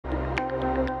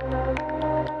Thank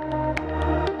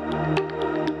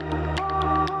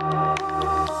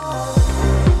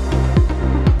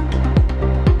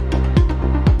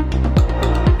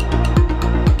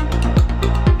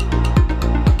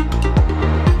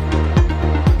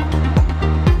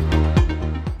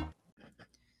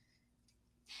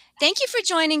you for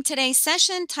joining today's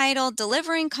session titled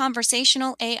Delivering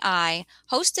Conversational AI,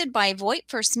 hosted by VoIP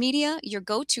First Media, your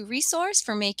go-to resource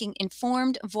for making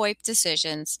informed VoIP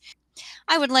decisions.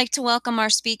 I would like to welcome our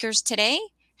speakers today,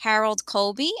 Harold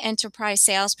Colby, Enterprise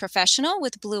Sales Professional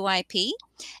with Blue IP,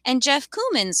 and Jeff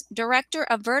Coomans, Director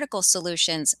of Vertical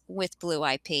Solutions with Blue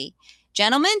IP.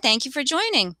 Gentlemen, thank you for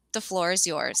joining. The floor is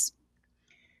yours.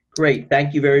 Great.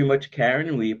 Thank you very much, Karen.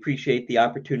 And we appreciate the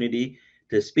opportunity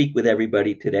to speak with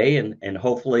everybody today. And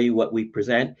hopefully what we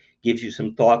present gives you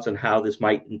some thoughts on how this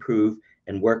might improve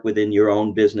and work within your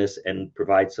own business and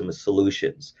provide some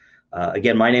solutions.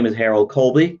 Again, my name is Harold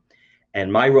Colby, and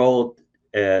my role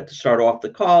to start off the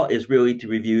call is really to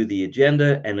review the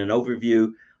agenda and an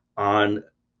overview on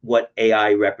what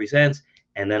AI represents,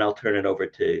 and then I'll turn it over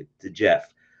to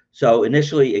Jeff. So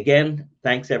initially, again,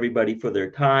 thanks everybody for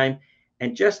their time.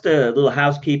 And just a little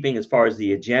housekeeping as far as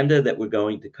the agenda that we're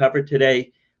going to cover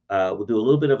today. We'll do a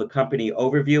little bit of a company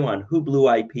overview on who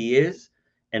Blue IP is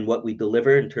and what we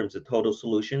deliver in terms of total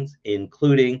solutions,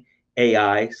 including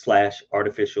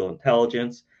AI/artificial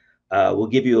intelligence. We'll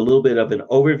give you a little bit of an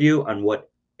overview on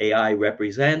what AI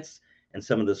represents and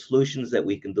some of the solutions that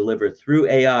we can deliver through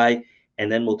AI.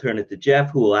 And then we'll turn it to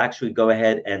Jeff, who will actually go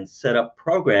ahead and set up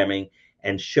programming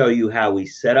and show you how we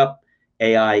set up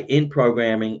AI in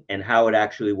programming and how it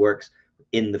actually works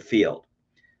in the field.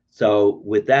 So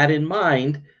with that in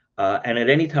mind, and at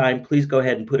any time, please go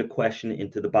ahead and put a question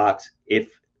into the box if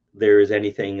there is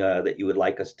anything that you would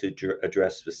like us to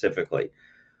address specifically.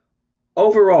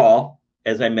 Overall,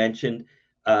 as I mentioned,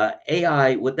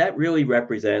 AI, what that really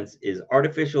represents is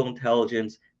artificial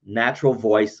intelligence, natural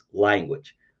voice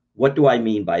language. What do I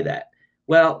mean by that?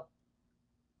 Well,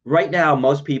 right now,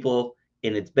 most people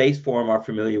in its base form are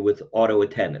familiar with auto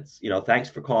attendants. Thanks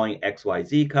for calling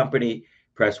XYZ company,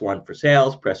 press 1 for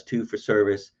sales, press 2 for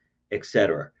service,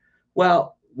 etc.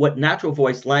 Well, what natural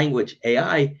voice language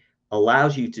AI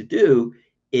allows you to do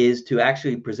is to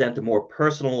actually present a more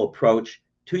personal approach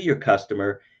to your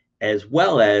customer, as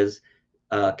well as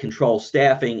control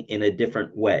staffing in a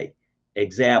different way.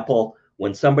 Example,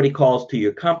 when somebody calls to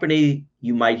your company,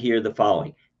 you might hear the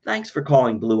following: "Thanks for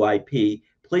calling Blue IP.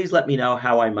 Please let me know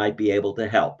how I might be able to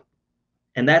help."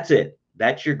 And that's it.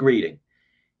 That's your greeting.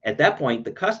 At that point,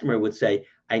 the customer would say,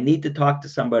 "I need to talk to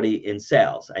somebody in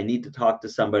sales. I need to talk to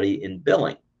somebody in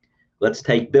billing." Let's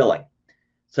take billing.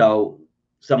 So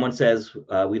someone says,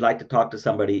 "We'd like to talk to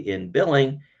somebody in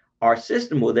billing." Our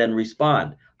system will then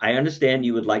respond, "I understand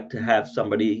you would like to have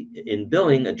somebody in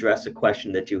billing address a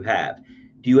question that you have.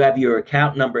 Do you have your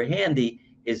account number handy?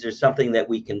 Is there something that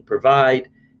we can provide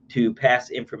to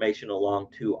pass information along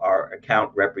to our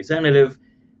account representative?"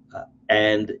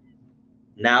 And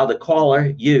now the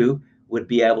caller, you, would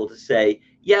be able to say,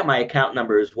 "Yeah, my account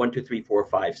number is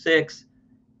 1234566.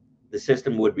 The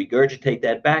system would regurgitate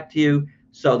that back to you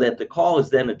so that the call is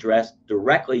then addressed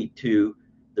directly to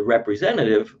the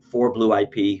representative for Blue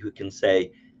IP, who can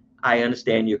say, "I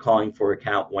understand you're calling for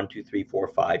account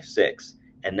 1234566.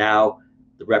 And now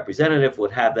the representative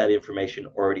would have that information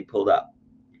already pulled up.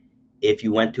 If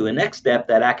you went to a next step,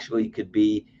 that actually could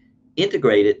be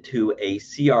integrated to a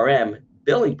CRM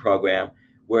billing program,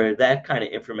 where that kind of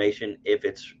information, if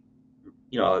it's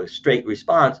a straight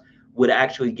response, would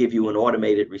actually give you an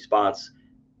automated response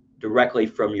directly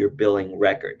from your billing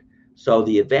record. So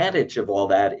the advantage of all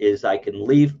that is I can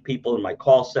leave people in my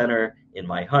call center, in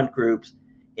my hunt groups,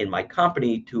 in my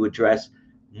company to address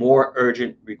more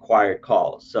urgent required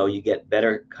calls. So you get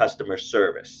better customer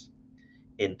service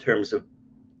in terms of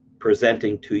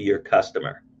presenting to your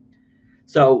customer.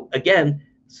 So again,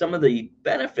 some of the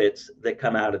benefits that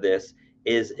come out of this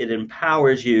is it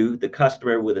empowers you, the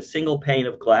customer, with a single pane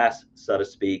of glass, so to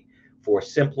speak, for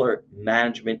simpler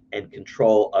management and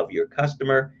control of your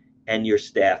customer and your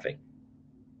staffing.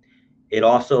 It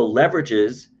also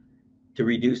leverages to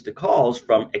reduce the calls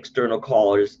from external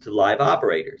callers to live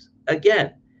operators.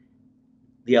 Again,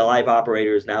 the live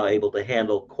operator is now able to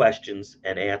handle questions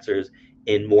and answers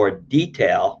in more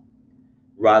detail,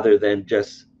 rather than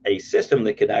just a system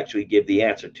that can actually give the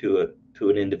answer to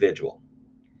an individual.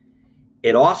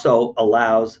 It also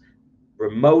allows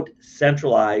remote,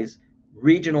 centralized,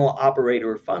 regional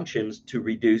operator functions to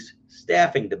reduce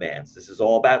staffing demands. This is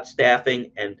all about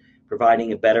staffing and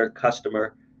providing a better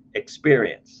customer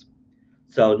experience.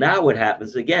 So now what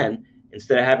happens, again,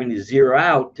 Instead of having to zero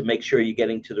out to make sure you're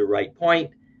getting to the right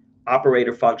point,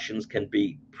 operator functions can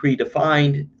be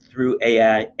predefined through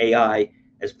AI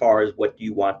as far as what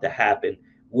you want to happen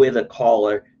with a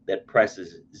caller that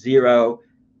presses 0.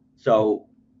 So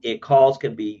calls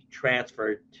can be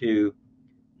transferred to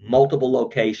multiple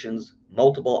locations,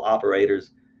 multiple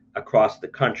operators across the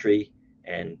country,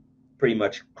 and pretty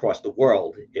much across the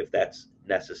world if that's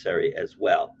necessary as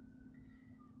well.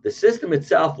 The system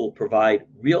itself will provide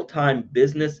real-time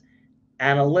business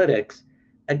analytics,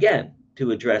 again,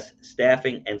 to address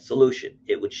staffing and solution.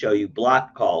 It would show you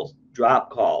blocked calls, drop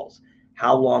calls,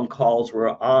 how long calls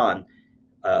were on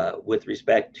with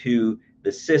respect to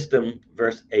the system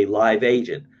versus a live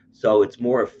agent. So it's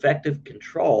more effective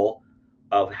control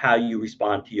of how you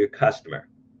respond to your customer.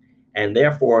 And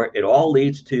therefore, it all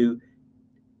leads to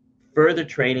further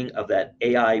training of that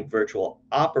AI virtual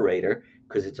operator,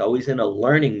 because it's always in a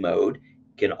learning mode,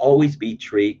 can always be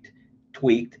tweaked,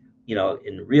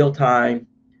 in real time.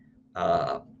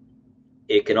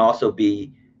 It can also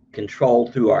be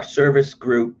controlled through our service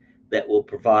group that will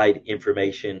provide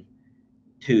information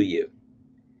to you.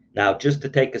 Now, just to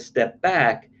take a step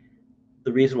back,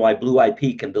 the reason why Blue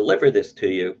IP can deliver this to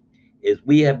you is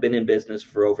we have been in business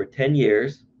for over 10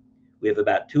 years. We have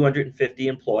about 250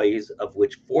 employees, of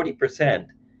which 40%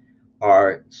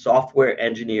 are software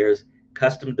engineers,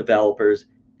 custom developers,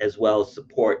 as well as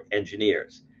support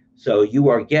engineers. So you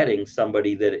are getting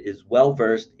somebody that is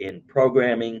well-versed in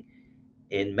programming,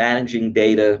 in managing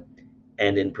data,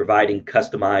 and in providing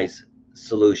customized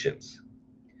solutions.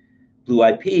 Blue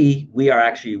IP, we are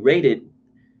actually rated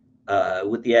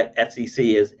with the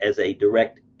FCC as a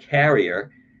direct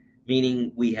carrier,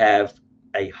 meaning we have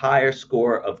a higher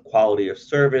score of quality of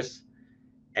service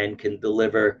and can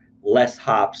deliver less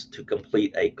hops to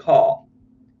complete a call.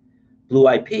 Blue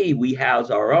IP, we house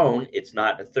our own. It's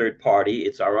not a third party.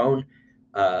 It's our own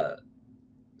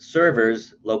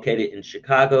servers located in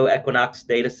Chicago Equinox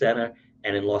Data Center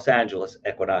and in Los Angeles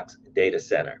Equinox Data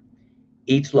Center.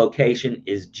 Each location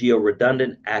is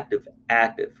geo-redundant,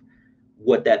 active.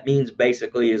 What that means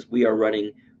basically is we are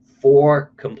running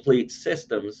 4 complete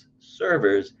systems,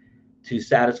 servers, to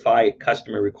satisfy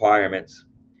customer requirements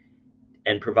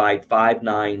and provide 5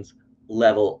 nines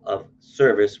level of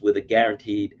service with a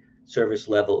guaranteed service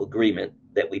level agreement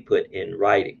that we put in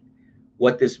writing.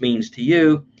 What this means to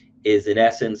you is, in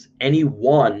essence, any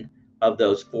one of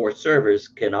those 4 servers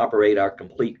can operate our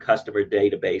complete customer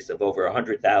database of over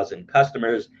 100,000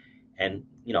 customers, and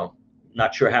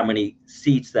not sure how many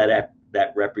seats that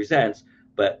represents,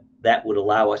 but that would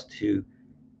allow us to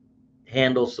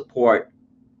handle, support,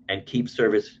 and keep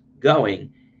service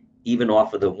going even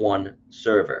off of the one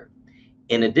server.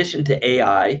 In addition to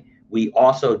AI, we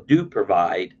also do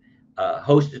provide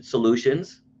hosted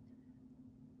solutions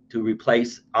to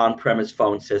replace on-premise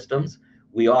phone systems.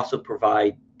 We also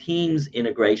provide Teams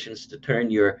integrations to turn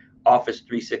your Office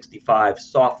 365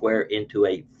 software into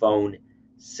a phone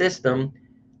system.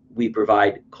 We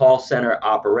provide call center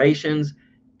operations,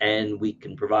 and we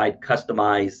can provide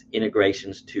customized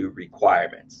integrations to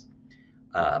requirements.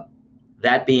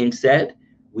 That being said,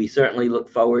 we certainly look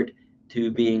forward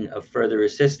to being of further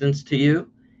assistance to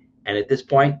you. And at this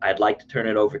point, I'd like to turn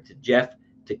it over to Jeff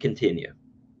to continue.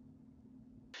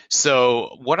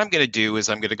 So what I'm going to do is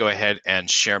I'm going to go ahead and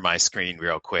share my screen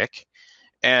real quick.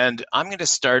 And I'm going to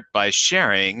start by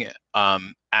sharing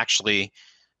actually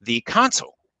the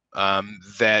console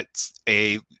that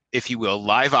a, if you will,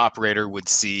 live operator would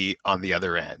see on the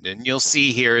other end. And you'll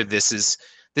see here, this is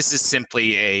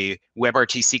simply a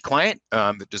WebRTC client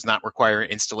that does not require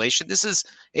installation. This is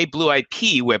a Blue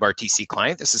IP WebRTC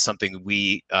client. This is something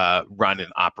we run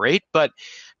and operate, but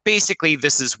basically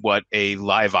this is what a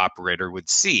live operator would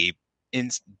see.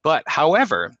 But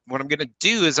however, what I'm going to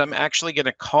do is I'm actually going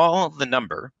to call the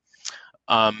number,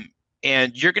 and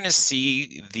you're going to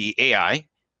see the AI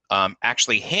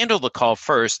actually handle the call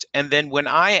first, and then when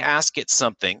I ask it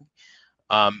something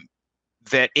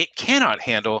that it cannot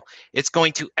handle, it's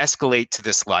going to escalate to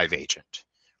this live agent,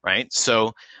 right?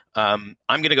 So I'm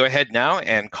going to go ahead now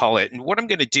and call it. And what I'm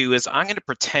going to do is I'm going to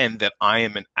pretend that I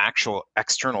am an actual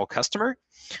external customer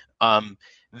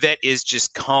that is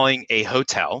just calling a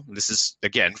hotel. This is,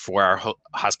 again, for our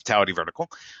hospitality vertical,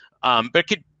 but it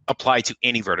could apply to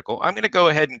any vertical. I'm going to go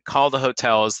ahead and call the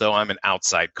hotel as though I'm an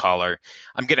outside caller.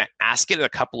 I'm going to ask it a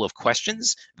couple of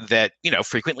questions that,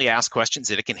 frequently asked questions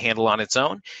that it can handle on its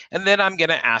own. And then I'm going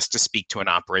to ask to speak to an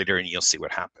operator, and you'll see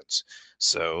what happens.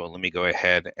 So let me go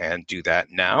ahead and do that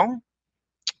now.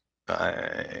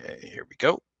 Here we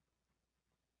go.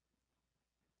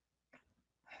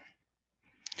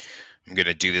 I'm going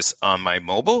to do this on my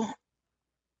mobile.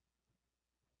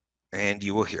 and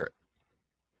you will hear it.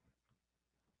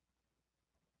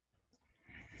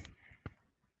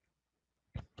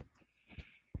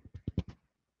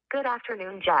 Good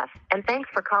afternoon, Jeff, and thanks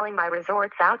for calling my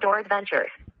resort's outdoor adventures.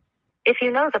 If you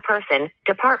know the person,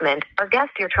 department, or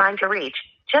guest you're trying to reach,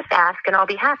 just ask and I'll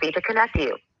be happy to connect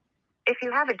you. If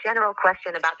you have a general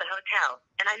question about the hotel,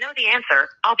 and I know the answer,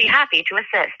 I'll be happy to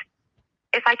assist.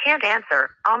 If I can't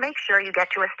answer, I'll make sure you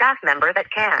get to a staff member that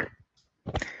can.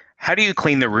 How do you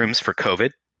clean the rooms for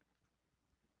COVID?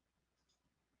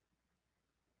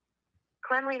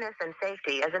 Cleanliness and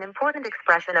safety is an important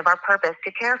expression of our purpose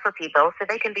to care for people so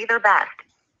they can be their best.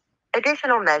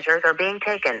 Additional measures are being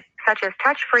taken, such as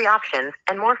touch-free options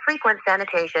and more frequent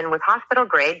sanitation with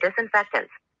hospital-grade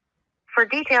disinfectants. For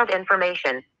detailed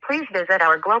information, please visit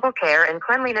our Global Care and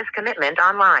Cleanliness Commitment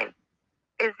online.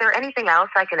 Is there anything else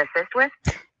I can assist with?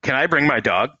 Can I bring my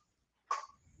dog?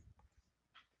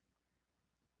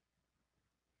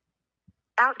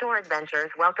 Outdoor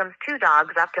Adventures welcomes 2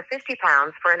 dogs up to 50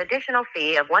 pounds for an additional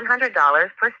fee of $100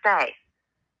 per stay.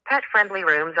 Pet-friendly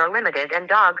rooms are limited and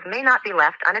dogs may not be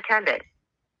left unattended.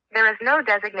 There is no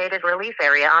designated relief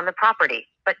area on the property,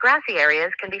 but grassy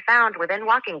areas can be found within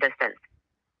walking distance.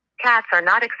 Cats are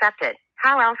not accepted.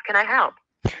 How else can I help?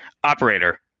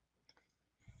 Operator.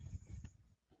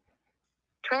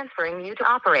 Transferring you to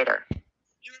operator.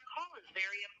 Your call is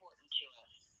very important to us.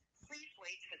 Please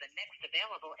wait for the next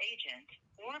available agent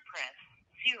or press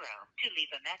 0 to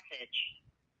leave a message.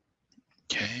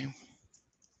 Okay.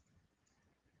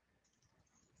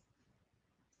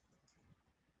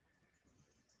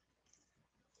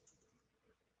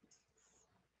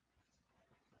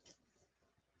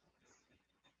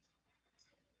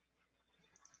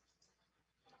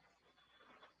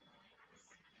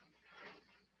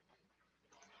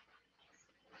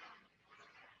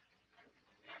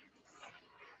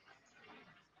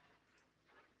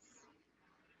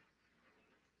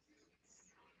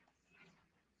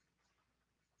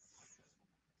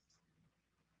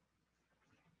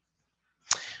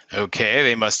 Okay,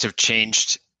 they must have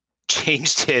changed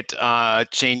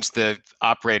the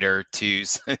operator to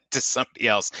somebody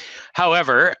else.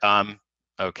 However,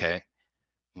 okay,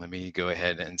 let me go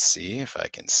ahead and see if I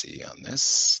can see on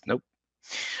this. Nope.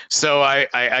 So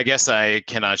I guess I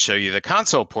cannot show you the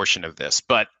console portion of this,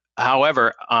 but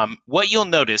however, what you'll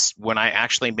notice when I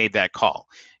actually made that call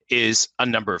is a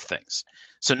number of things.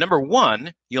 So number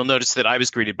one, you'll notice that I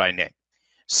was greeted by name.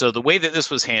 So the way that this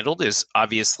was handled is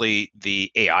obviously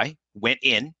the AI went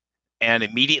in and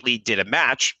immediately did a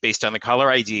match based on the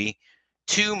caller ID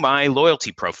to my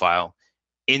loyalty profile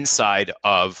inside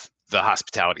of the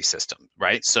hospitality system,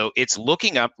 right? So it's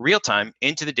looking up real time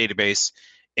into the database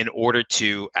in order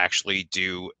to actually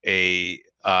do a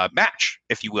match,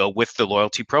 if you will, with the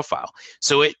loyalty profile.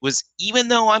 So it was, even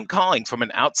though I'm calling from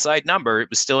an outside number, it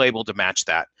was still able to match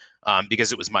that.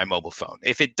 Because it was my mobile phone.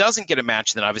 If it doesn't get a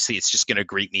match, then obviously it's just going to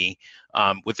greet me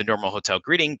with the normal hotel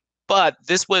greeting. But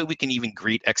this way we can even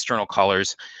greet external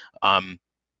callers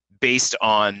based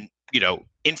on,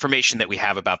 information that we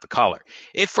have about the caller.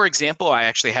 If, for example, I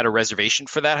actually had a reservation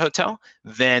for that hotel,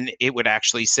 then it would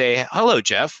actually say, "Hello,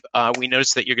 Jeff. We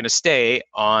noticed that you're going to stay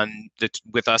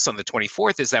with us on the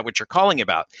 24th. Is that what you're calling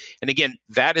about?" And again,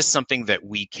 that is something that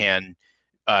we can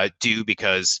do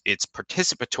because it's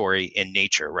participatory in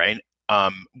nature, right?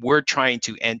 We're trying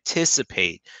to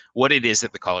anticipate what it is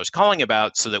that the caller is calling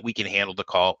about so that we can handle the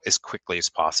call as quickly as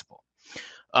possible.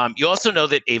 You also know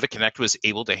that Ava Connect was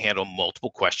able to handle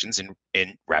multiple questions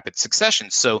in rapid succession.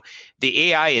 So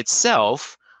the AI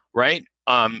itself, right,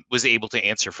 was able to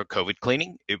answer for COVID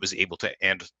cleaning. It was able to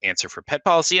answer for pet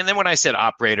policy. And then when I said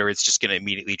operator, it's just going to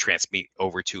immediately transmit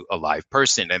over to a live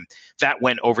person. And that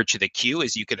went over to the queue,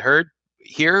 as you could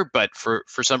hear, but for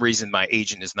some reason, my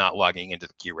agent is not logging into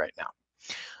the queue right now.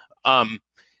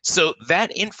 So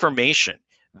that information,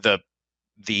 the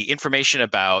information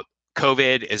about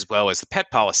COVID as well as the pet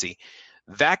policy,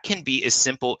 that can be as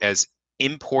simple as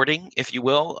importing, if you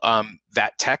will,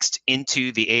 that text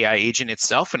into the AI agent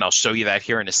itself, and I'll show you that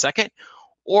here in a second.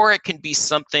 Or it can be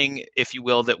something, if you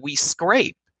will, that we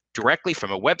scrape directly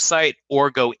from a website or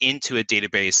go into a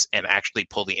database and actually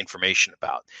pull the information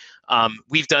about.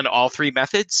 We've done all three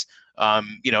methods,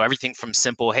 everything from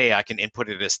simple, hey, I can input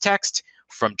it as text,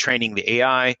 from training the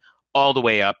AI, all the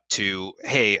way up to,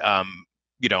 hey,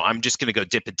 I'm just going to go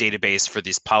dip a database for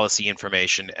this policy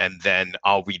information, and then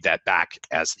I'll read that back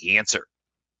as the answer.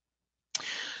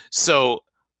 So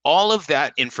all of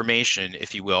that information,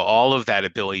 if you will, all of that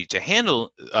ability to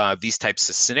handle these types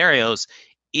of scenarios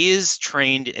is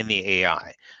trained in the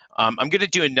AI. I'm going to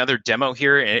do another demo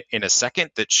here in a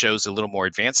second that shows a little more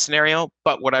advanced scenario,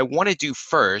 but what I want to do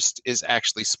first is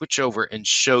actually switch over and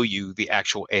show you the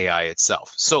actual AI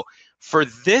itself. So for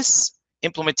this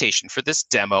implementation, for this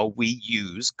demo, we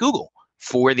use Google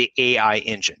for the AI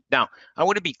engine. Now, I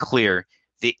want to be clear,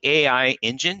 the AI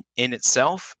engine in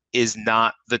itself is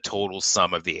not the total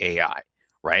sum of the AI,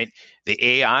 right? The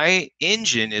AI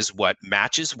engine is what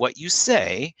matches what you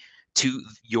say to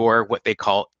your what they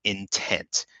call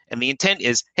intent. And the intent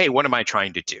is, hey, what am I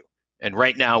trying to do? And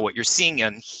right now, what you're seeing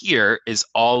on here is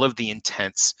all of the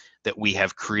intents that we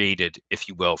have created, if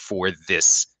you will, for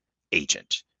this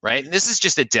agent, right? And this is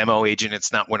just a demo agent.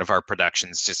 It's not one of our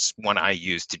productions, just one I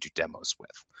use to do demos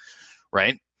with,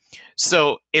 right?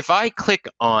 So if I click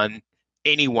on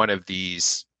any one of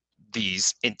these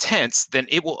intents, then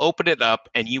it will open it up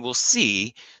and you will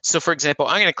see. So for example,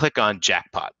 I'm going to click on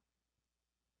jackpot,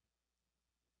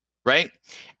 right?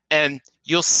 And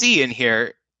you'll see in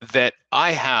here that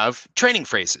I have training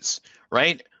phrases,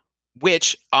 right?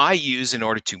 Which I use in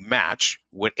order to match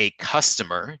what a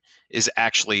customer is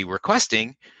actually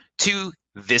requesting to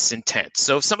this intent.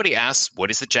 So if somebody asks,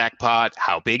 what is the jackpot?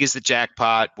 How big is the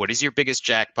jackpot? What is your biggest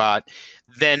jackpot?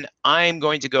 Then I'm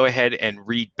going to go ahead and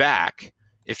read back,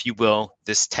 if you will,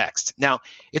 this text. Now,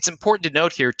 it's important to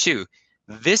note here too,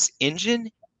 this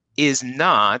engine is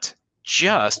not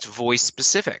just voice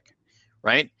specific,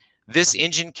 right? This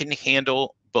engine can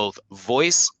handle both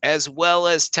voice as well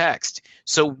as text.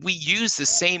 So we use the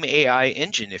same AI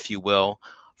engine, if you will,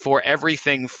 for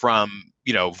everything from,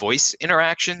 voice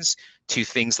interactions to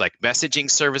things like messaging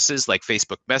services like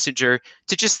Facebook Messenger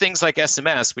to just things like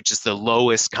SMS, which is the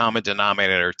lowest common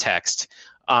denominator text,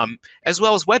 as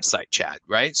well as website chat,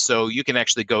 right? So you can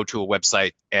actually go to a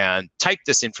website and type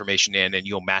this information in and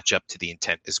you'll match up to the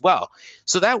intent as well.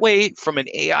 So that way, from an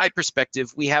AI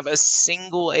perspective, we have a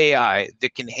single AI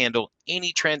that can handle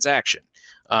any transaction.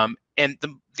 And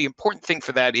the important thing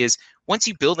for that is once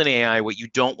you build an AI, what you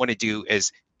don't want to do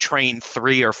is train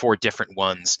 3 or 4 different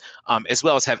ones, as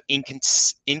well as have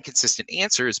inconsistent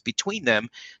answers between them,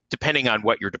 depending on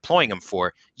what you're deploying them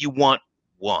for. You want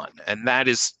one, and that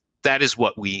is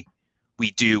what we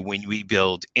do when we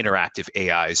build interactive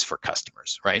AIs for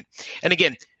customers, right? And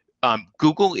again,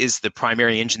 Google is the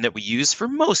primary engine that we use for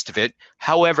most of it.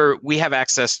 However, we have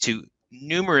access to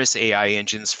numerous AI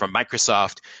engines from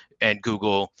Microsoft and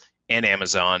Google and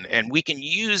Amazon, and we can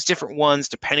use different ones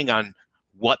depending on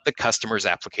what the customer's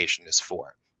application is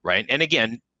for, right? And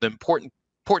again, the important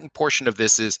portion of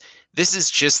this is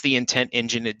just the intent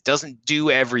engine. It doesn't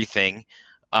do everything.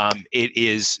 It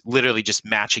is literally just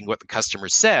matching what the customer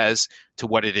says to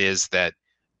what it is that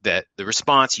the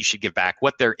response you should give back,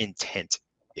 what their intent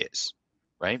is,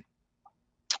 right?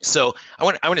 So I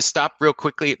want to stop real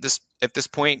quickly at this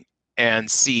point and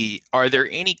see, are there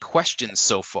any questions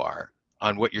so far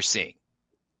on what you're seeing?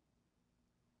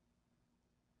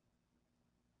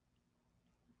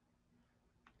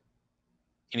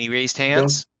 Any raised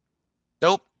hands?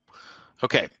 Nope.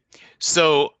 Okay.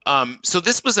 So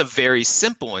this was a very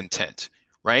simple intent,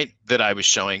 right, that I was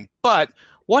showing. But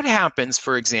what happens,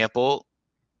 for example,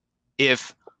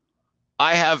 if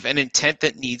I have an intent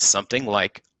that needs something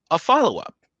like a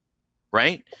follow-up,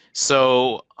 right?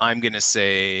 So I'm going to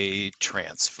say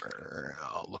transfer.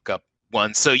 I'll look up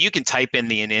one. So you can type in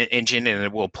the engine and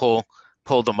it will pull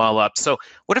them all up. So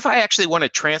what if I actually want to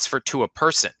transfer to a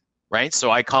person, right?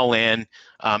 So I call in.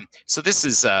 So this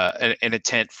is an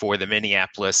intent for the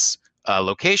Minneapolis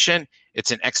location.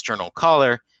 It's an external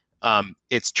caller.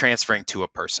 It's transferring to a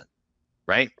person,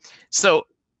 right? So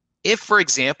if, for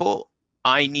example,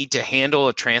 I need to handle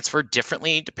a transfer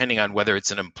differently depending on whether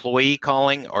it's an employee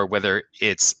calling or whether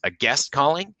it's a guest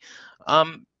calling,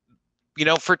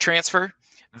 for transfer,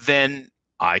 then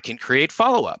I can create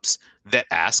follow-ups that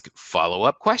ask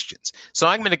follow-up questions. So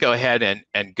I'm going to go ahead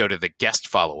and go to the guest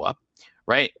follow-up,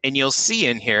 right? And you'll see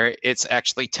in here, it's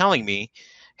actually telling me,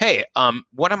 hey,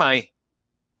 what am I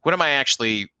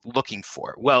actually looking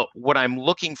for? Well, what I'm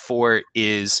looking for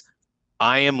is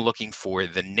I am looking for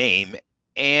the name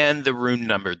and the room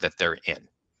number that they're in,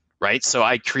 right? So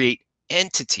I create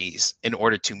entities in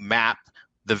order to map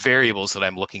the variables that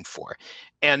I'm looking for.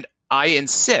 And I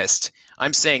insist,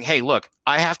 I'm saying, hey, look,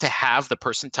 I have to have the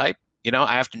person type,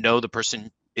 I have to know the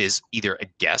person is either a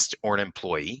guest or an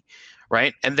employee,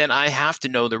 right? And then I have to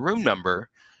know the room number,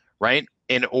 right,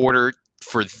 in order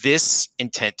for this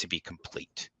intent to be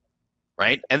complete,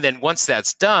 right? And then once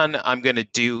that's done, I'm going to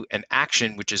do an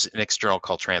action, which is an external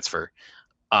call transfer,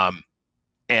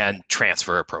 and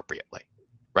transfer appropriately,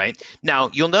 right? Now,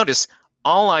 you'll notice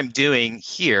all I'm doing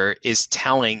here is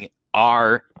telling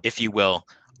our, if you will,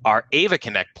 our Ava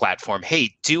Connect platform,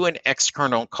 hey, do an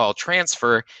external call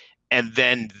transfer, and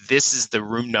then this is the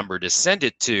room number to send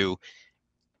it to.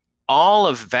 All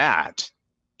of that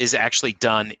is actually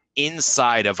done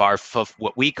inside of our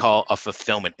what we call a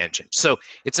fulfillment engine. So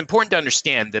it's important to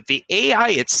understand that the AI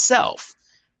itself,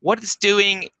 what it's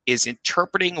doing is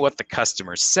interpreting what the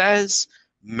customer says,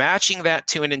 matching that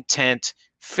to an intent,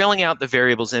 filling out the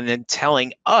variables, and then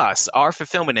telling us, our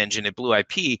fulfillment engine at Blue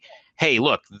IP, hey,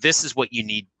 look, this is what you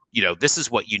need, this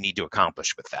is what you need to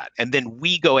accomplish with that. And then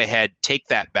we go ahead, take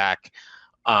that back,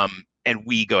 and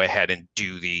we go ahead and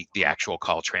do the actual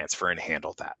call transfer and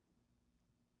handle that,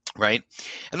 right?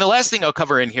 And the last thing I'll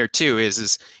cover in here too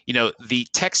is the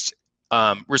text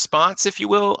response, if you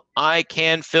will. I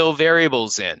can fill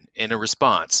variables in a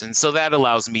response, and so that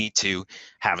allows me to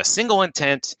have a single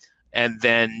intent and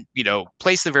then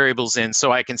place the variables in.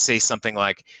 So I can say something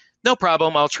like, no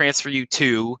problem, I'll transfer you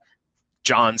to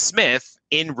John Smith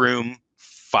in room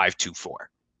 524,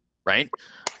 right?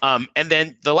 And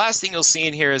then the last thing you'll see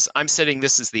in here is I'm setting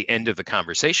this as the end of the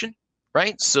conversation,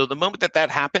 right? So the moment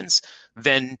that happens,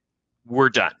 then we're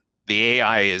done. The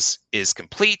AI is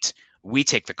complete. We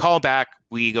take the call back.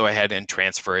 We go ahead and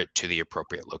transfer it to the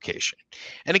appropriate location.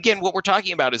 And again, what we're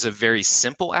talking about is a very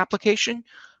simple application.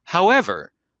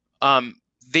 However,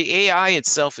 the AI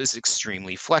itself is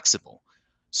extremely flexible.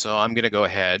 So I'm going to go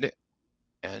ahead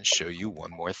and show you one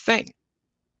more thing.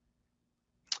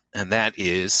 And that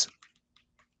is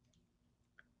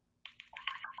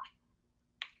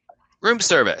room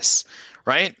service,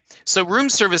 right? So room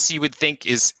service, you would think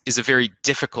is a very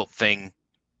difficult thing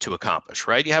to accomplish,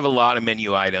 right? You have a lot of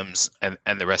menu items and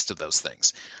the rest of those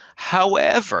things.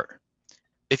 However,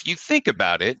 if you think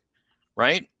about it,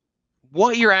 right,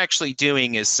 what you're actually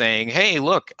doing is saying, hey,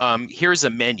 look, here's a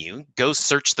menu. Go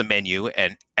search the menu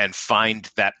and find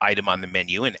that item on the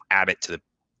menu and add it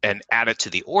to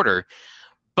the order.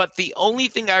 But the only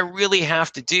thing I really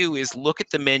have to do is look at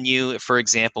the menu, for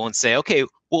example, and say, okay,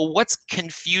 well, what's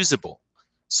confusable?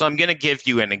 So I'm going to give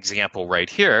you an example right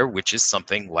here, which is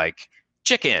something like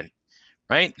chicken,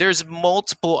 right? There's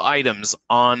multiple items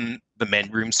on the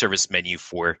room service menu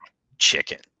for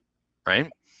chicken, right?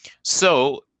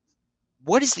 So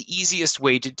what is the easiest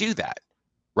way to do that,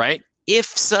 right? If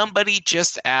somebody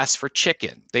just asks for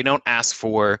chicken, they don't ask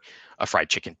for a fried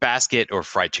chicken basket or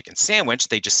fried chicken sandwich,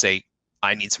 they just say,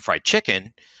 I need some fried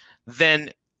chicken, then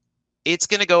it's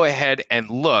going to go ahead and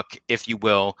look, if you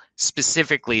will,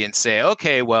 specifically and say,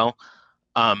 okay, well,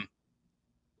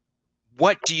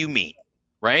 what do you mean,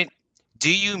 right?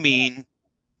 Do you mean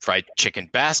fried chicken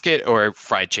basket or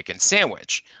fried chicken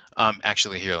sandwich?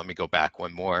 Actually, here, let me go back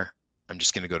one more. I'm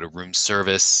just going to go to room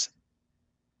service,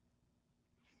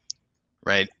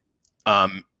 right?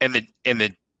 And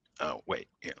then, oh, wait,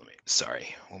 here,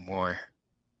 sorry, one more.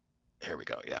 Here we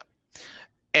go, yeah.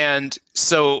 And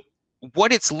so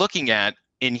what it's looking at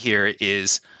in here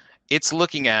is it's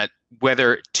looking at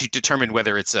to determine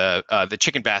whether it's the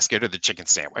chicken basket or the chicken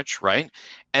sandwich, right?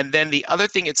 And then the other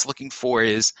thing it's looking for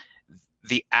is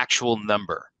the actual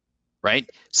number, right?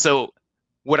 So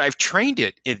what I've trained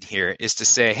it in here is to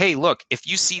say, hey, look, if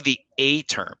you see the A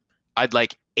term, I'd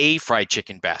like a fried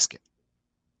chicken basket,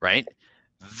 right?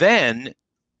 Then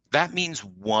that means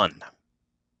 1.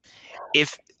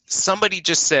 If somebody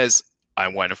just says, I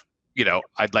want to,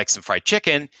 I'd like some fried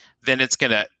chicken, then it's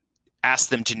going to ask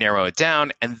them to narrow it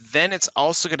down. And then it's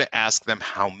also going to ask them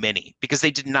how many, because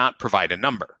they did not provide a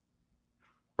number,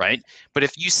 right? But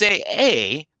if you say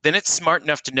A, then it's smart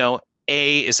enough to know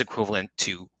A is equivalent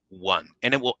to 1,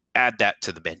 and it will add that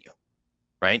to the menu,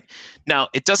 right? Now,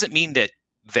 it doesn't mean that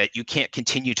you can't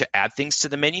continue to add things to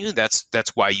the menu. That's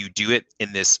why you do it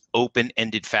in this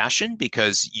open-ended fashion,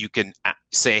 because you can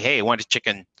say, hey, I want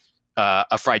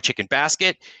a fried chicken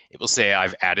basket. It will say,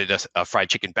 I've added a fried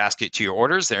chicken basket to your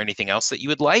order. Is there anything else that you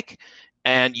would like?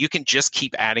 And you can just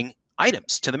keep adding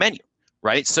items to the menu,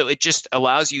 right? So it just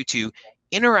allows you to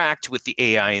interact with the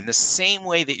AI in the same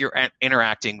way that you're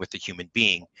interacting with the human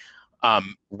being,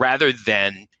 rather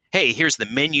than, hey, here's the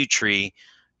menu tree,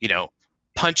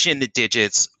 punch in the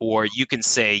digits, or you can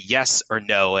say yes or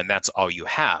no, and that's all you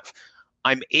have.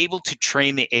 I'm able to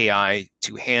train the AI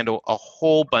to handle a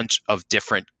whole bunch of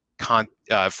different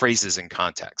phrases and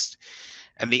context.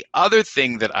 And the other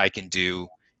thing that I can do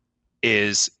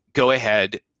is go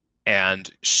ahead and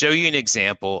show you an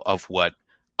example of what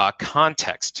a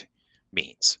context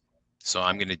means. So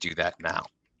I'm going to do that now,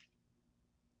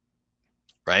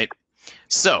 right?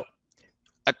 So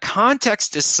a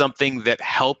context is something that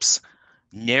helps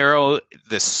narrow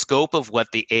the scope of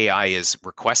what the AI is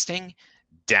requesting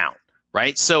down,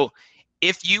 right? So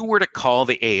if you were to call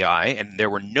the AI and there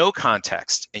were no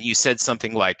context and you said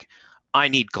something like, I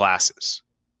need glasses,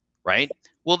 right?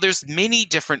 Well, there's many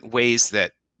different ways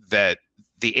that the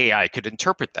AI could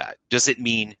interpret that. Does it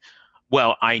mean,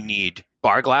 well, I need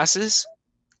bar glasses?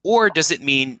 Or does it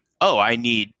mean, oh, I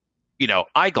need,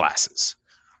 eyeglasses,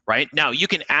 right? Now, you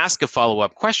can ask a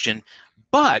follow-up question,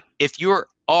 but if you're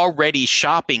already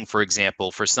shopping, for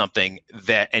example, for something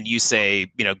and you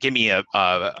say, give me a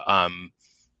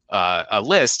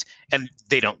list, and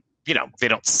they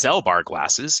don't sell bar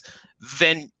glasses,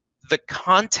 then the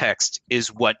context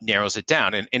is what narrows it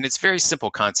down. And it's a very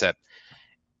simple concept.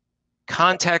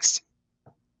 Context,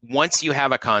 once you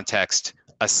have a context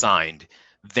assigned,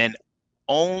 then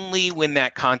only when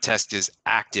that context is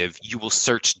active, you will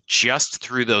search just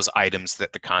through those items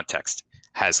that the context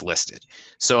has listed.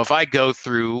 So if I go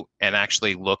through and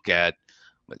actually look at,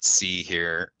 let's see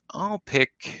here, I'll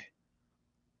pick,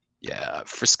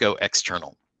 Frisco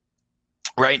external,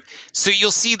 right? So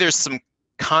you'll see there's some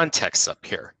context up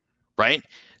here, right?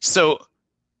 So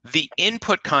the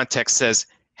input context says,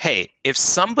 hey, if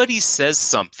somebody says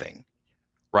something,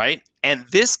 right, and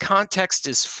this context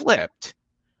is flipped,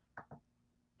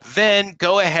 then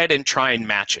go ahead and try and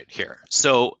match it here.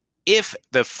 So if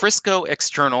the Frisco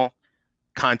external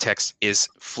context is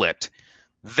flipped,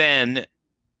 then,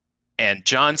 and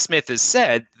John Smith has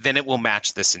said, then it will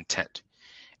match this intent.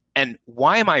 And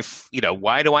why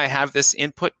do I have this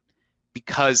input?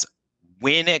 Because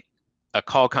when a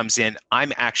call comes in,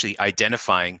 I'm actually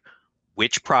identifying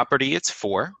which property it's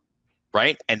for,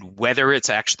 right? And whether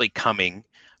it's actually coming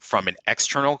from an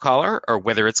external caller or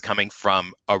whether it's coming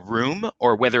from a room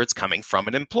or whether it's coming from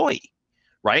an employee,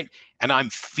 right? And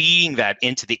I'm feeding that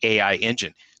into the AI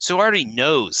engine. So it already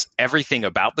knows everything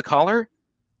about the caller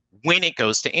when it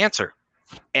goes to answer.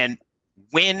 And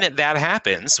when that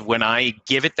happens, when I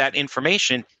give it that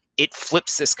information, it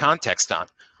flips this context on.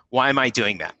 Why am I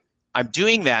doing that? I'm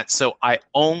doing that so I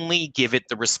only give it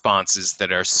the responses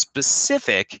that are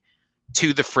specific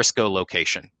to the Frisco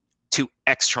location, to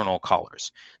external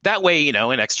callers. That way,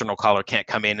 an external caller can't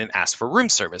come in and ask for room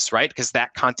service, right? Because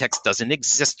that context doesn't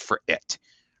exist for it,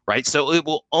 right? So it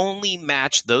will only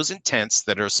match those intents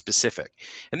that are specific.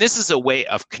 And this is a way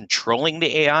of controlling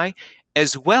the AI,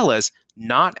 as well as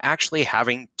not actually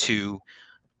having to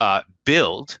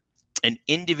build an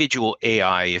individual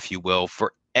AI, if you will,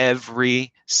 for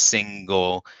every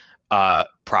single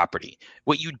property.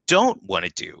 What you don't want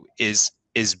to do is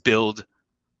build,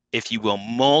 if you will,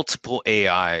 multiple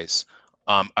AIs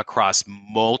across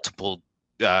multiple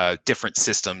different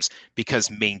systems, because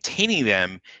maintaining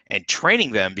them and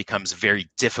training them becomes a very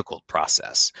difficult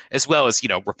process, as well as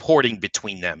reporting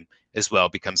between them as well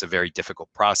becomes a very difficult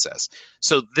process.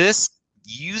 So this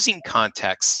using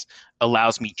context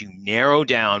allows me to narrow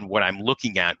down what I'm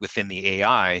looking at within the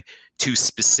AI to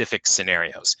specific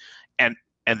scenarios. And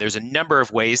there's a number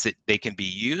of ways that they can be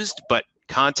used, but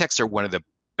contexts are one of the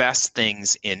best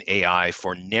things in AI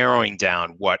for narrowing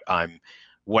down what I'm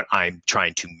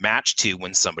trying to match to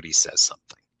when somebody says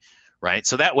something, right?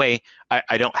 So that way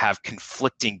I don't have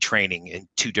conflicting training in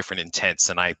two different intents,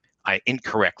 and I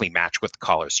incorrectly match what the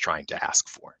caller's trying to ask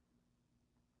for.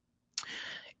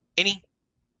 Any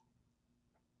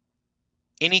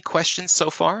questions so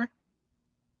far?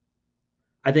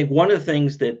 I think one of the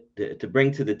things that to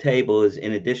bring to the table is,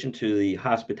 in addition to the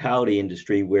hospitality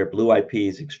industry, where Blue IP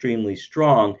is extremely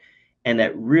strong, and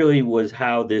that really was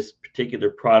how this particular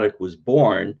product was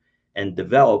born and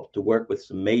developed to work with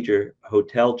some major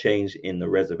hotel chains in the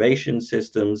reservation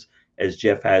systems, as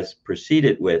Jeff has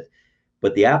proceeded with.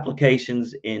 But the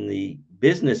applications in the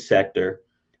business sector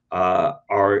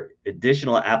are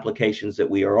additional applications that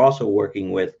we are also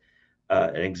working with.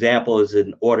 An example is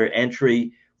an order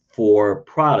entry for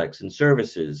products and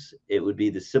services. It would be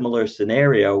the similar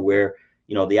scenario where,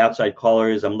 the outside caller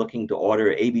is, I'm looking to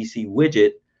order ABC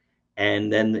widget,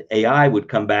 and then the AI would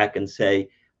come back and say,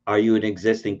 are you an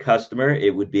existing customer?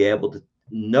 It would be able to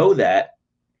know that.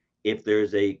 If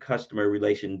there's a customer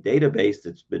relation database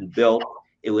that's been built,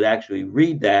 it would actually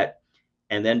read that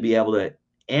and then be able to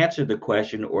answer the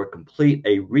question or complete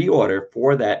a reorder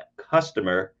for that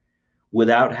customer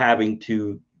without having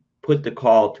to put the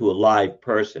call to a live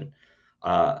person.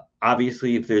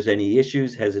 Obviously, if there's any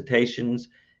issues, hesitations,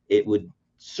 it would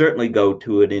certainly go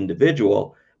to an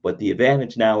individual. But the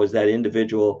advantage now is that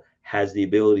individual has the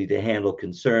ability to handle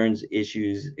concerns,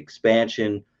 issues,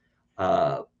 expansion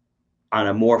on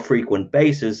a more frequent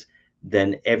basis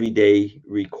than everyday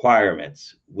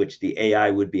requirements, which the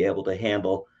AI would be able to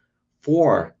handle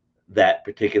for that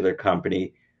particular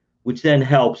company, which then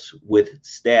helps with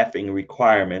staffing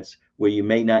requirements, where you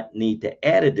may not need to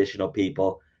add additional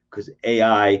people, because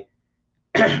AI,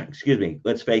 excuse me,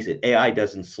 let's face it, AI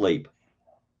doesn't sleep,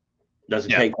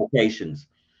 doesn't take vacations,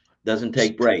 doesn't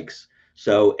take breaks.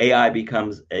 So AI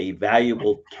becomes a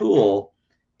valuable tool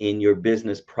in your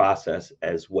business process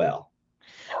as well.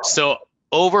 So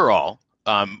overall,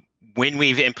 when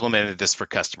we've implemented this for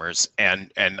customers,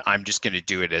 and I'm just going to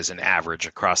do it as an average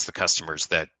across the customers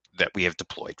that we have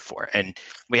deployed for, and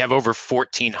we have over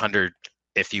 1,400,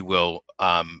 if you will,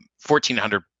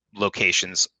 1,400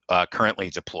 locations currently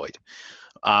deployed.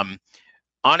 On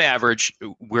average,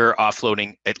 we're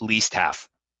offloading at least half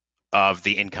of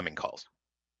the incoming calls.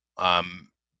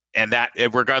 And that,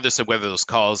 regardless of whether those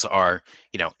calls are,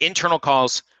 internal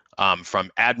calls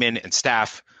from admin and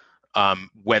staff,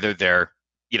 whether they're,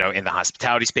 in the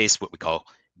hospitality space, what we call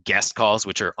guest calls,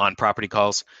 which are on-property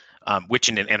calls, which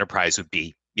in an enterprise would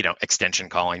be, extension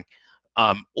calling,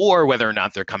 or whether or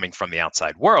not they're coming from the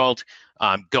outside world,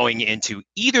 going into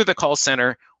either the call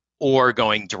center or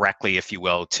going directly, if you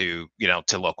will, to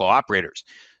local operators.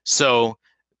 So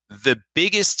the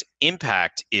biggest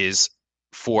impact is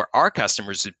for our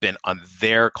customers have been on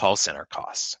their call center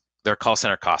costs, their call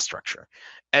center cost structure,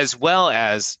 as well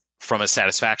as from a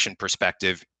satisfaction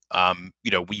perspective.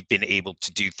 We've been able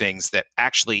to do things that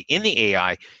actually in the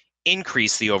AI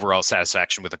increase the overall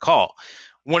satisfaction with a call.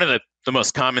 One of the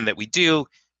most common that we do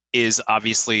is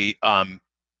obviously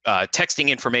texting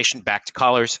information back to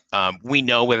callers. We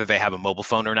know whether they have a mobile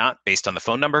phone or not based on the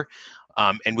phone number.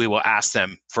 And we will ask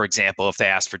them, for example, if they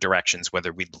ask for directions,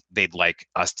 whether they'd like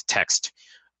us to text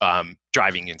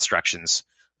driving instructions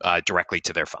directly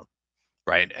to their phone,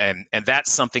 right? And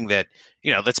that's something that,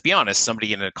 let's be honest,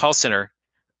 somebody in a call center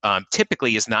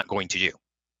typically is not going to do,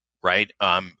 right?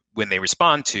 When they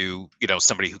respond to,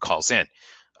 somebody who calls in.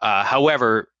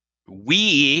 However,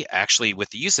 we actually, with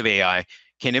the use of AI,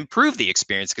 can improve the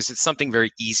experience because it's something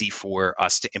very easy for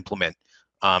us to implement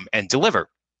and deliver.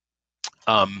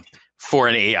 For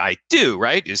an AI do,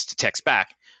 right, is to text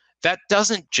back. That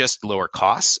doesn't just lower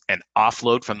costs and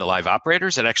offload from the live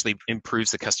operators, it actually improves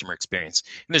the customer experience.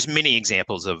 And there's many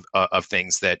examples of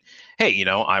things that, hey,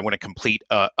 I want to complete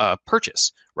a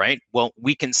purchase, right? Well,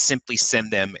 we can simply send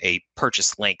them a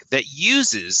purchase link that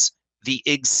uses the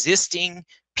existing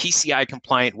PCI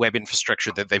compliant web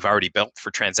infrastructure that they've already built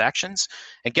for transactions.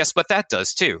 And guess what that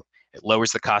does too? It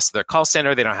lowers the cost of their call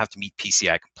center. They don't have to meet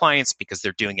PCI compliance because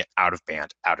they're doing it out of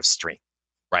band, out of stream,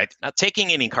 right? Not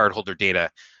taking any cardholder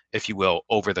data, if you will,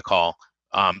 over the call.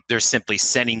 They're simply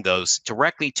sending those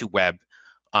directly to web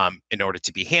in order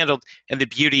to be handled. And the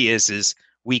beauty is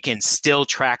we can still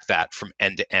track that from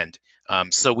end to end.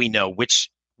 So we know which,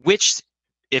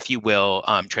 if you will,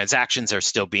 transactions are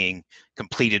still being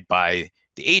completed by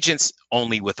the agents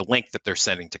only with the link that they're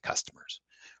sending to customers,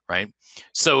 right?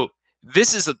 So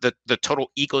this is the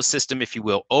total ecosystem, if you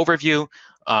will, overview.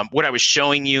 What I was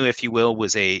showing you, if you will,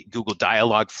 was a Google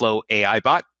Dialogflow AI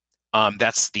bot.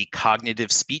 That's the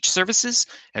cognitive speech services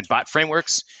and bot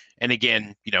frameworks. And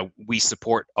again, we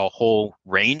support a whole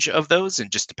range of those,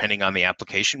 and just depending on the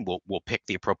application, we'll pick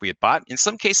the appropriate bot. In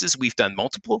some cases, we've done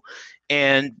multiple,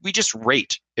 and we just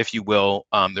rate, if you will,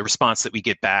 the response that we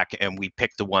get back, and we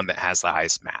pick the one that has the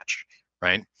highest match,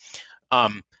 right?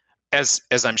 As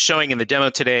I'm showing in the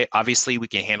demo today, obviously we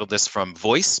can handle this from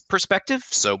voice perspective,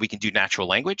 so we can do natural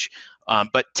language,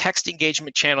 but text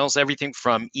engagement channels, everything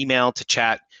from email to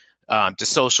chat to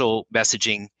social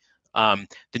messaging.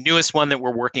 The newest one that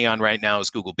we're working on right now is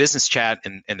Google Business Chat,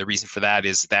 and the reason for that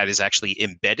is actually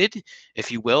embedded,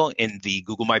 if you will, in the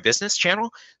Google My Business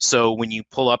channel. So when you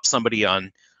pull up somebody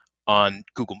on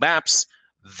Google Maps,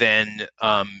 then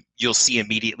you'll see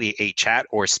immediately a chat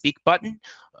or speak button.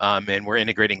 And we're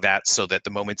integrating that so that the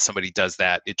moment somebody does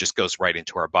that, it just goes right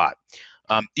into our bot.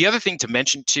 The other thing to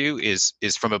mention too is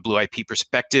from a Blue IP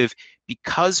perspective,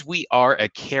 because we are a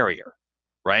carrier,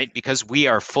 right? Because we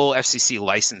are full FCC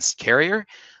licensed carrier,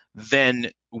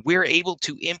 then we're able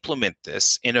to implement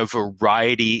this in a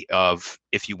variety of,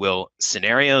 if you will,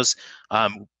 scenarios.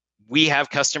 We have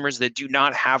customers that do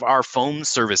not have our phone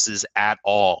services at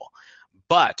all,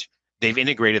 but they've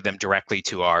integrated them directly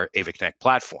to our AVA Connect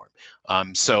platform.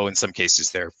 So in some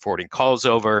cases, they're forwarding calls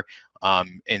over.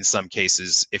 In some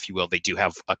cases, if you will, they do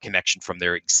have a connection from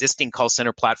their existing call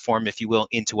center platform, if you will,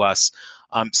 into us.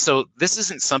 So this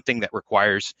isn't something that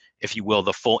requires, if you will,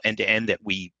 the full end-to-end that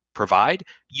we provide.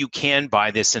 You can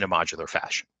buy this in a modular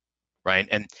fashion, right?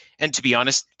 And to be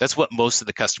honest, that's what most of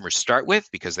the customers start with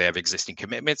because they have existing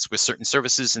commitments with certain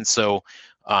services. And so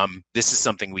this is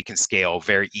something we can scale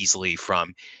very easily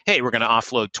from, hey, we're going to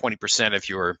offload 20% of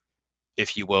your,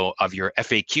 if you will, of your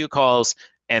FAQ calls,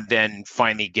 and then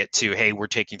finally get to, hey, we're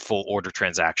taking full order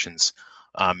transactions.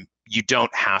 You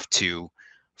don't have to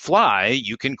fly,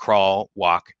 you can crawl,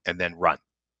 walk, and then run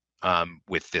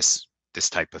with this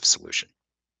type of solution.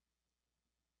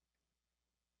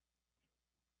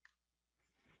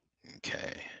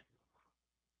 Okay.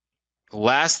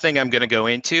 Last thing I'm going to go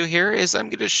into here is I'm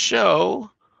going to show,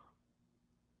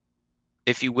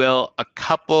 if you will, a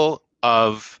couple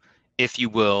of, if you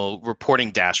will,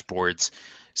 reporting dashboards.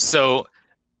 So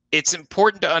it's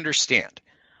important to understand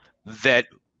that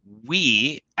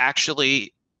we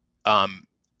actually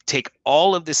take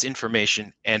all of this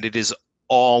information and it is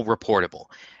all reportable.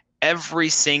 Every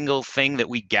single thing that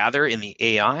we gather in the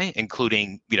AI,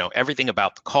 including everything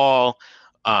about the call,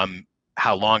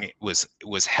 how long it was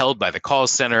held by the call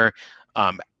center,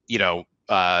 by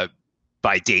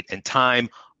date and time,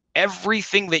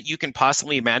 everything that you can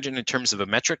possibly imagine in terms of a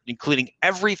metric, including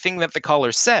everything that the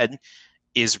caller said,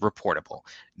 is reportable.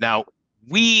 Now,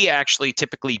 we actually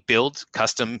typically build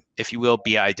custom, if you will,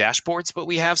 BI dashboards, but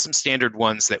we have some standard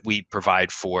ones that we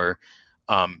provide for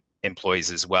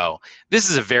employees as well.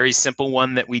 This is a very simple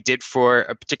one that we did for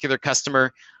a particular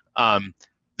customer.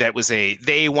 That was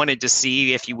they wanted to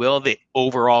see, if you will, the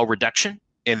overall reduction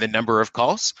in the number of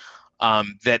calls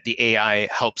that the AI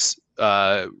helps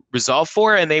resolve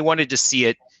for, and they wanted to see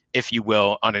it, if you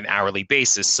will, on an hourly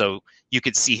basis. So you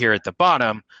could see here at the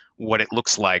bottom what it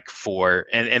looks like for,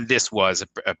 and this was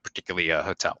particularly a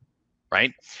hotel,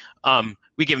 right?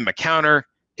 We give them a counter,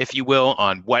 if you will,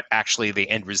 on what actually the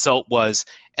end result was,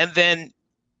 and then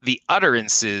the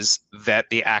utterances that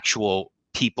the actual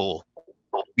people,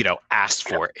 asked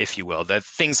for, if you will, the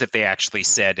things that they actually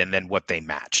said, and then what they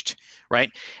matched,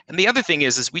 right? And the other thing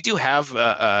is we do have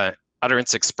a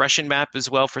utterance expression map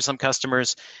as well for some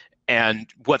customers, and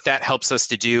what that helps us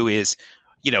to do is,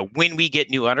 when we get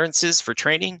new utterances for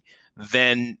training,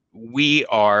 then we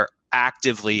are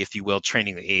actively, if you will,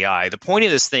 training the AI. The point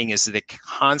of this thing is that it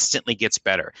constantly gets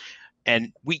better,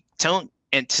 and we don't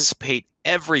anticipate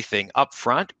everything up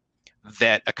front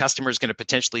that a customer is going to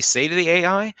potentially say to the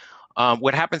AI.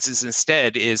 What happens is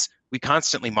instead is we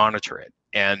constantly monitor it,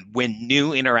 and when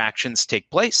new interactions take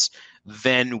place,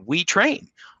 then we train.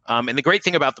 And the great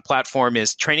thing about the platform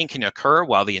is training can occur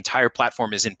while the entire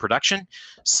platform is in production.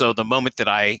 So the moment that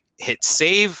I hit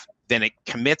save, then it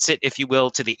commits it, if you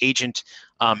will, to the agent.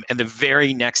 And the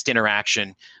very next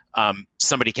interaction,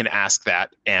 somebody can ask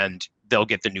that and they'll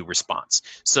get the new response.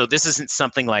 So this isn't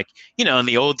something like, in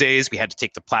the old days, we had to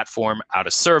take the platform out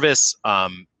of service,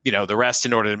 the rest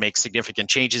in order to make significant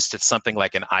changes to something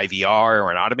like an IVR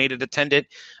or an automated attendant.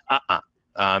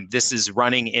 This is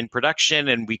running in production,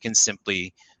 and we can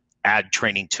simply add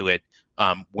training to it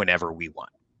whenever we want.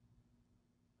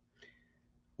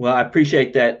 Well, I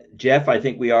appreciate that, Jeff. I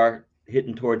think we are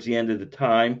hitting towards the end of the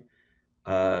time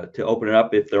to open it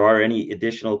up. If there are any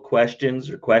additional questions,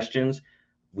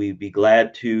 we'd be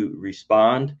glad to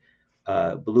respond.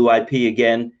 Blue IP,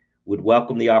 again, would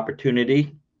welcome the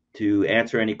opportunity to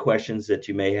answer any questions that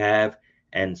you may have,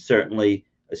 and certainly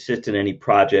assist in any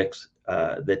projects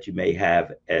that you may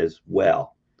have as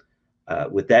well.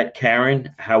 With that,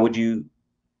 Karen, how would you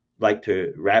like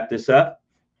to wrap this up?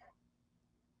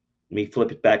 Let me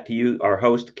flip it back to you, our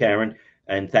host, Karen,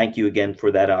 and thank you again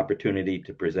for that opportunity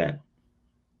to present.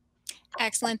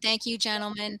 Excellent. Thank you,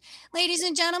 gentlemen. Ladies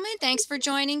and gentlemen, thanks for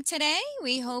joining today.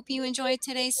 We hope you enjoyed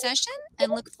today's session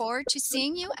and look forward to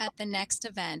seeing you at the next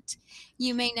event.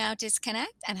 You may now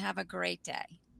disconnect and have a great day.